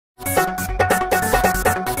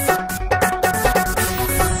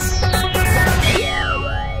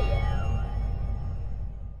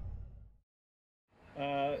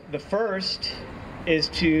The first is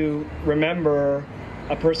to remember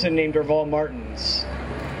a person named Durval Martins,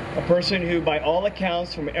 a person who, by all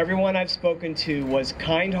accounts, from everyone I've spoken to, was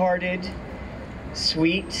kind-hearted,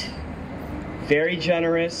 sweet, very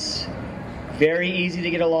generous, very easy to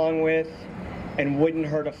get along with, and wouldn't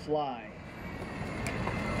hurt a fly.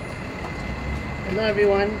 Hello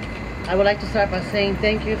everyone. I would like to start by saying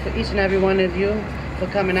thank you for each and every one of you for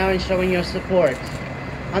coming out and showing your support.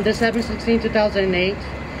 On December 16, 2008,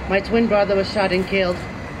 my twin brother was shot and killed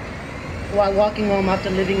while walking home after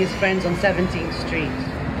leaving his friends on 17th Street.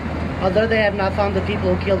 Although they have not found the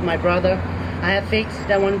people who killed my brother, I have faith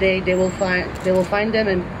that one day they will find them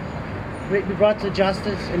and be brought to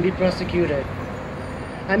justice and be prosecuted.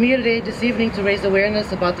 I'm here today this evening to raise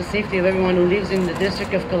awareness about the safety of everyone who lives in the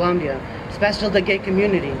District of Columbia, especially the gay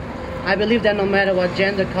community. I believe that no matter what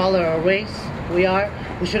gender, color, or race we are,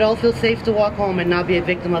 we should all feel safe to walk home and not be a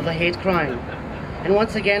victim of a hate crime. And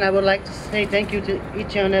once again, I would like to say thank you to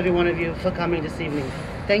each and every one of you for coming this evening.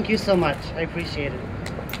 Thank you so much. I appreciate it.